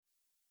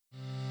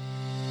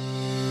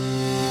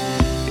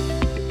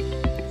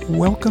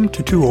Welcome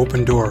to Two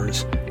Open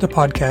Doors, the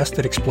podcast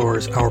that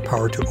explores our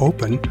power to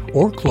open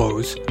or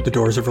close the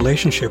doors of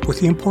relationship with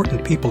the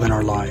important people in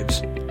our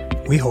lives.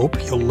 We hope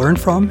you'll learn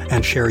from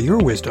and share your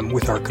wisdom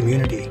with our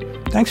community.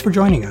 Thanks for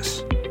joining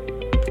us.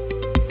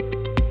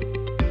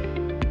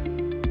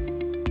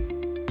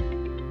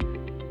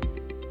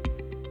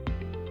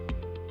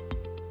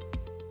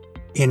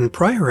 In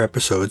prior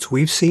episodes,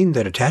 we've seen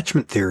that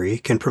attachment theory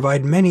can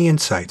provide many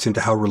insights into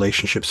how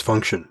relationships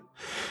function.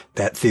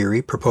 That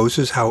theory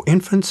proposes how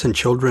infants and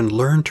children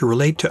learn to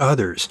relate to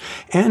others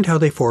and how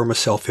they form a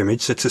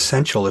self-image that's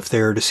essential if they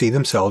are to see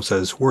themselves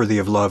as worthy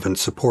of love and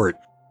support.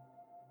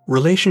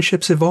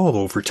 Relationships evolve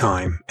over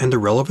time, and the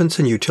relevance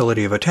and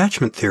utility of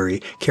attachment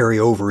theory carry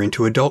over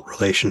into adult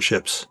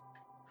relationships.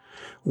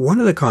 One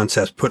of the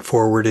concepts put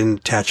forward in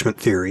attachment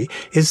theory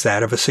is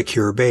that of a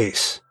secure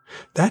base.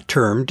 That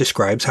term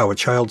describes how a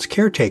child's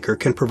caretaker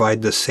can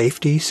provide the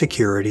safety,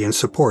 security, and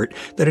support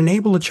that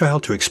enable a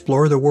child to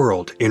explore the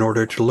world in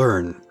order to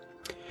learn.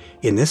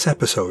 In this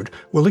episode,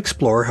 we'll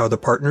explore how the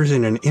partners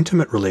in an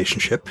intimate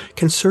relationship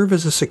can serve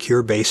as a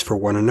secure base for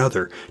one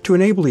another to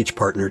enable each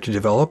partner to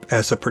develop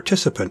as a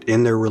participant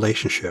in their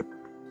relationship.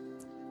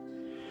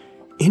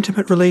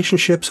 Intimate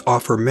relationships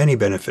offer many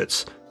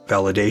benefits: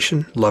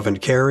 validation, love and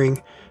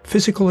caring,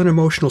 physical and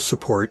emotional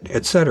support,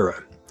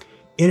 etc.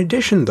 In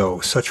addition, though,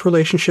 such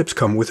relationships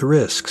come with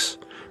risks: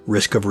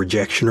 risk of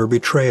rejection or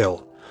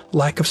betrayal,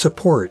 lack of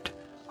support,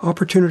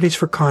 opportunities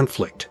for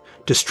conflict,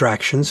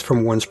 distractions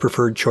from one's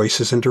preferred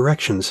choices and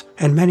directions,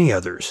 and many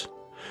others.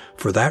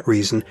 For that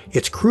reason,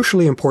 it's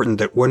crucially important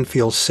that one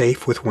feels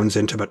safe with one's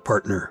intimate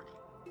partner.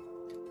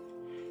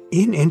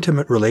 In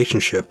intimate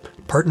relationship,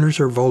 partners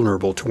are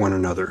vulnerable to one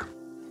another.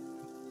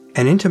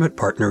 An intimate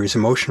partner is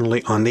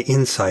emotionally on the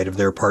inside of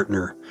their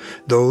partner.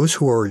 Those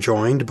who are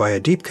joined by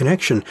a deep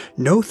connection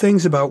know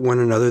things about one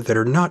another that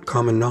are not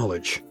common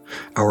knowledge.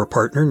 Our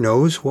partner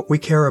knows what we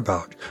care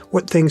about,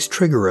 what things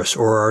trigger us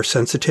or our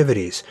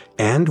sensitivities,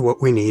 and what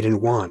we need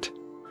and want.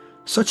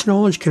 Such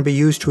knowledge can be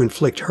used to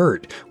inflict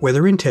hurt,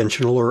 whether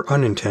intentional or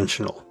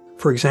unintentional.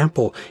 For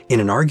example, in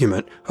an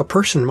argument, a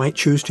person might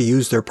choose to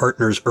use their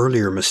partner's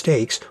earlier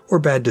mistakes or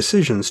bad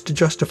decisions to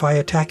justify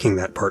attacking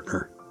that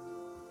partner.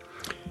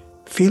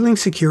 Feeling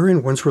secure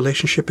in one's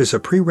relationship is a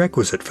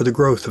prerequisite for the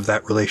growth of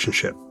that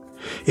relationship.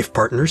 If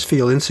partners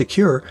feel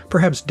insecure,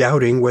 perhaps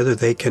doubting whether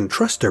they can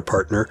trust their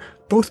partner,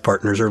 both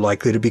partners are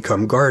likely to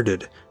become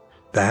guarded.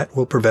 That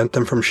will prevent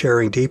them from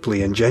sharing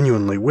deeply and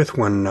genuinely with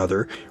one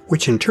another,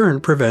 which in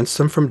turn prevents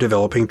them from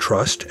developing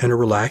trust and a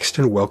relaxed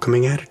and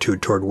welcoming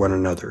attitude toward one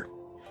another.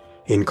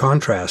 In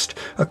contrast,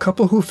 a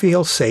couple who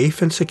feel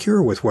safe and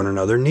secure with one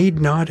another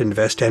need not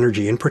invest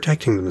energy in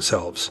protecting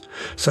themselves.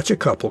 Such a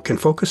couple can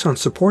focus on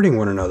supporting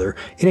one another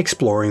in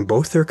exploring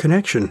both their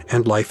connection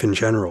and life in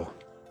general.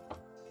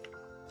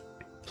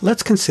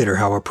 Let's consider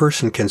how a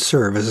person can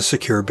serve as a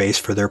secure base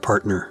for their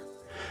partner.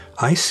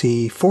 I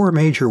see 4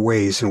 major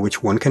ways in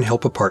which one can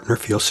help a partner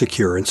feel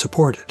secure and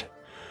supported.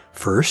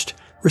 First,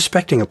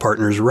 respecting a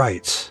partner's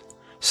rights.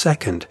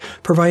 Second,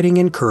 providing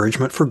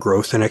encouragement for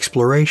growth and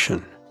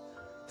exploration.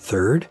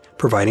 Third,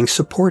 providing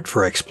support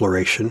for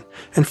exploration.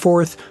 And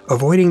fourth,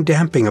 avoiding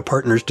damping a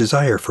partner's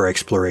desire for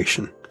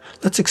exploration.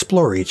 Let's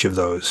explore each of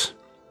those.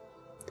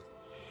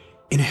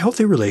 In a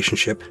healthy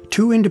relationship,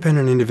 2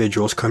 independent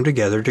individuals come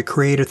together to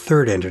create a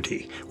third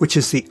entity, which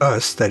is the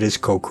us that is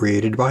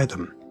co-created by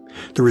them.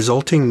 The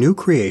resulting new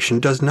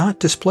creation does not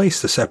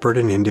displace the separate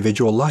and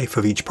individual life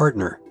of each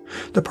partner.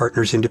 The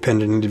partner's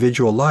independent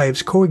individual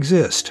lives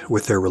coexist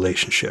with their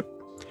relationship.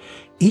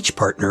 Each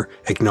partner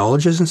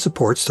acknowledges and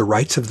supports the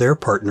rights of their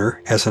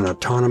partner as an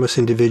autonomous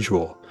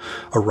individual,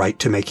 a right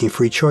to making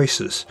free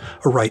choices,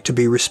 a right to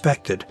be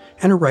respected,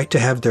 and a right to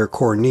have their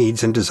core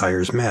needs and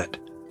desires met.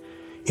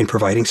 In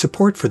providing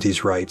support for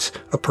these rights,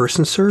 a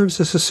person serves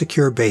as a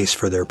secure base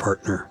for their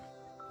partner.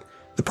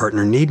 The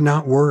partner need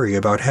not worry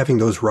about having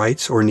those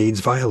rights or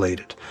needs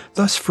violated,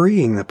 thus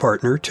freeing the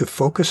partner to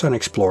focus on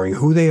exploring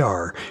who they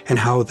are and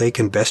how they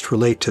can best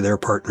relate to their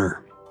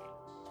partner.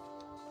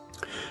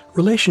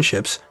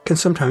 Relationships can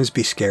sometimes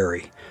be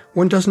scary.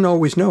 One doesn't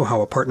always know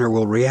how a partner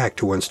will react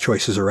to one's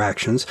choices or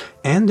actions,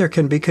 and there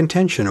can be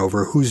contention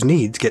over whose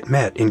needs get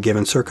met in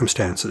given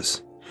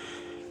circumstances.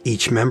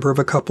 Each member of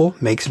a couple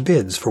makes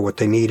bids for what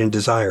they need and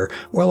desire,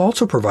 while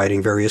also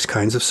providing various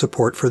kinds of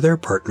support for their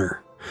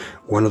partner.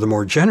 One of the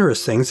more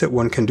generous things that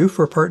one can do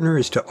for a partner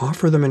is to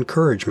offer them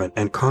encouragement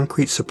and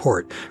concrete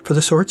support for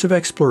the sorts of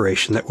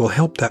exploration that will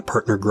help that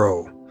partner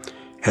grow.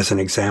 As an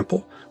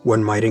example,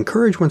 one might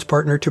encourage one's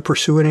partner to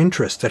pursue an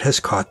interest that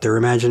has caught their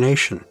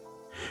imagination.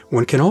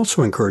 One can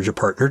also encourage a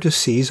partner to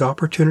seize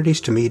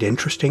opportunities to meet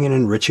interesting and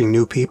enriching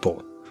new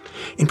people.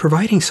 In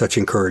providing such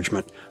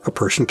encouragement, a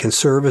person can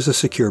serve as a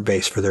secure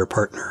base for their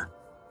partner.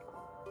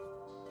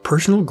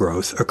 Personal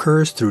growth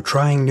occurs through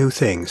trying new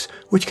things,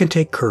 which can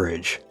take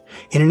courage.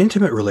 In an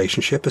intimate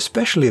relationship,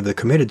 especially of the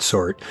committed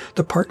sort,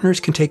 the partners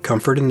can take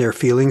comfort in their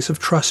feelings of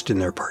trust in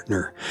their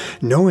partner.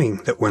 Knowing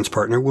that one's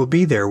partner will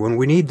be there when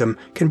we need them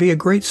can be a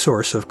great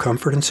source of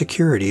comfort and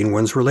security in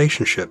one's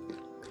relationship.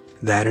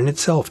 That in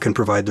itself can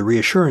provide the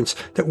reassurance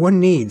that one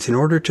needs in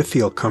order to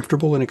feel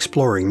comfortable in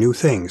exploring new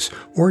things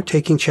or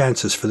taking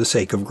chances for the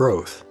sake of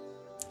growth.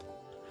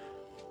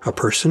 A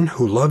person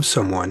who loves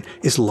someone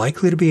is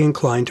likely to be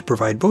inclined to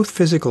provide both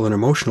physical and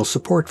emotional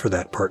support for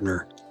that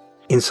partner.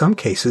 In some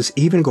cases,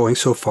 even going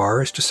so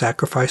far as to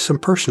sacrifice some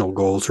personal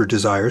goals or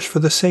desires for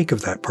the sake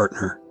of that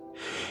partner.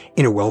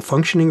 In a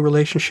well-functioning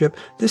relationship,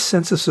 this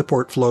sense of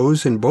support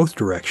flows in both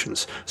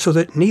directions, so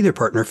that neither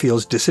partner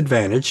feels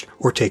disadvantaged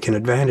or taken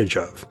advantage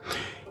of.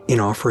 In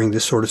offering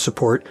this sort of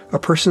support, a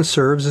person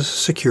serves as a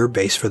secure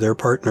base for their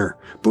partner,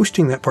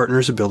 boosting that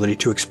partner's ability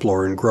to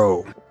explore and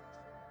grow.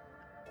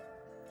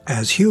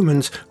 As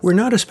humans, we're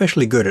not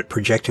especially good at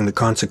projecting the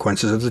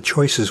consequences of the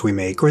choices we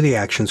make or the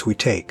actions we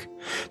take.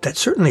 That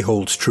certainly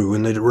holds true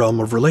in the realm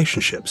of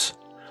relationships.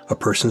 A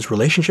person's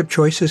relationship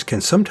choices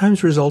can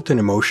sometimes result in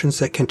emotions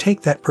that can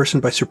take that person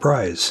by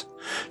surprise.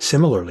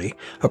 Similarly,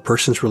 a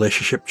person's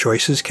relationship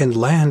choices can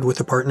land with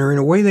a partner in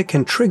a way that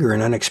can trigger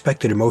an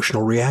unexpected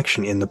emotional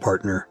reaction in the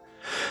partner.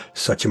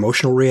 Such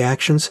emotional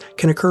reactions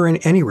can occur in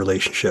any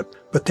relationship,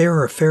 but they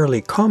are a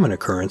fairly common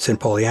occurrence in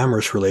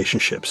polyamorous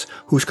relationships,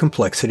 whose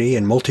complexity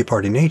and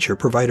multi-party nature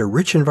provide a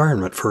rich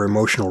environment for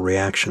emotional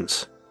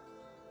reactions.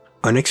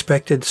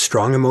 Unexpected,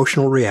 strong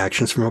emotional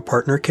reactions from a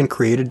partner can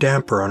create a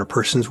damper on a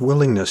person's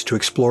willingness to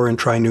explore and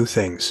try new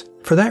things.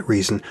 For that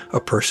reason,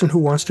 a person who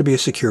wants to be a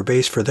secure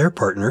base for their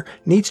partner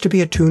needs to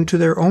be attuned to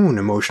their own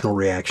emotional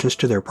reactions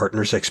to their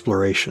partner's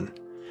exploration.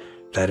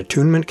 That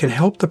attunement can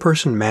help the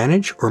person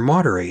manage or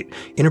moderate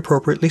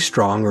inappropriately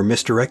strong or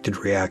misdirected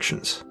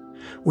reactions.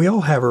 We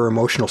all have our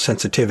emotional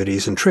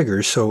sensitivities and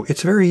triggers, so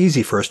it's very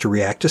easy for us to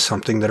react to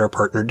something that our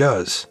partner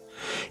does.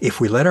 If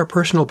we let our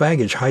personal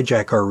baggage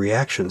hijack our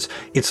reactions,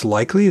 it's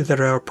likely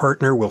that our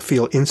partner will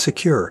feel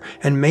insecure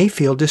and may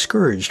feel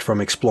discouraged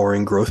from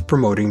exploring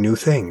growth-promoting new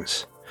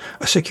things.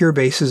 A secure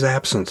base is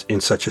absent in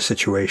such a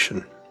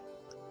situation.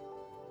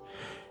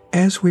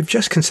 As we've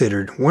just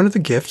considered, one of the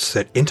gifts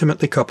that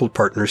intimately coupled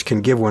partners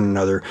can give one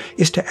another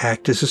is to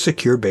act as a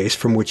secure base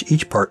from which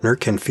each partner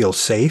can feel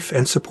safe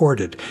and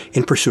supported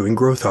in pursuing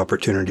growth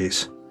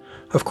opportunities.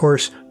 Of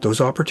course, those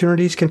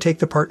opportunities can take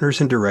the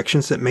partners in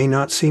directions that may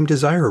not seem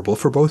desirable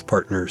for both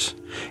partners.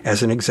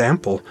 As an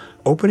example,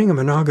 opening a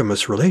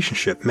monogamous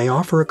relationship may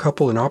offer a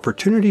couple an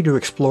opportunity to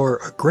explore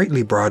a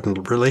greatly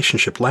broadened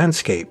relationship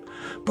landscape,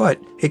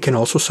 but it can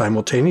also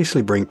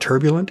simultaneously bring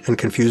turbulent and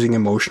confusing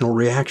emotional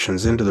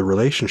reactions into the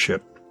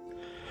relationship.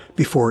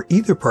 Before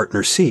either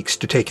partner seeks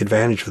to take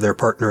advantage of their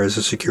partner as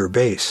a secure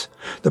base,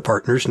 the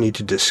partners need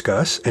to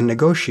discuss and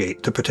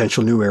negotiate the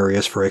potential new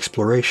areas for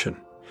exploration.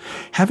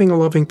 Having a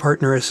loving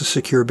partner as a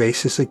secure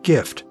base is a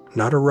gift,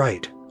 not a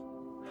right.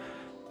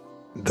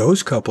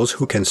 Those couples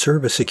who can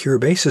serve as secure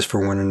bases for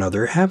one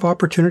another have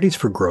opportunities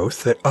for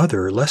growth that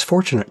other, less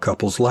fortunate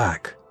couples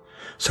lack.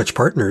 Such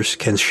partners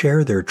can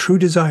share their true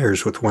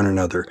desires with one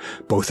another,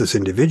 both as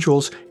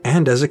individuals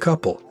and as a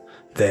couple.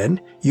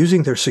 Then,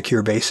 using their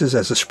secure bases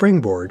as a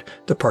springboard,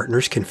 the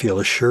partners can feel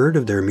assured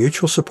of their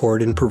mutual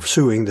support in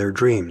pursuing their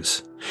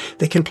dreams.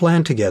 They can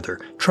plan together,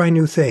 try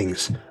new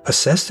things,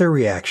 assess their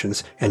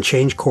reactions, and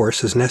change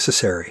course as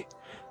necessary.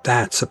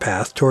 That's a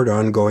path toward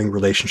ongoing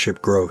relationship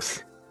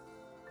growth.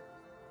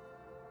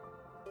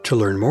 To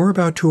learn more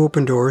about Two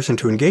Open Doors and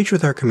to engage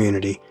with our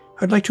community,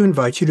 I'd like to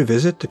invite you to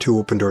visit the Two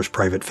Open Doors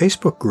private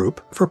Facebook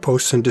group for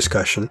posts and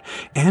discussion,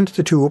 and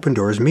the Two Open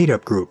Doors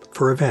meetup group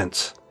for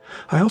events.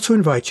 I also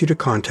invite you to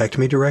contact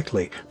me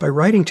directly by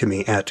writing to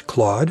me at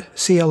Claude,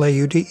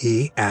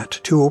 CLAUDE,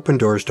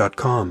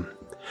 @twoopendoors.com.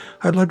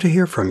 I'd love to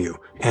hear from you,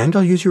 and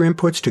I'll use your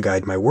inputs to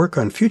guide my work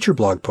on future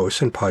blog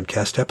posts and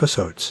podcast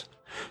episodes.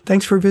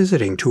 Thanks for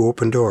visiting Two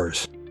Open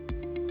Doors.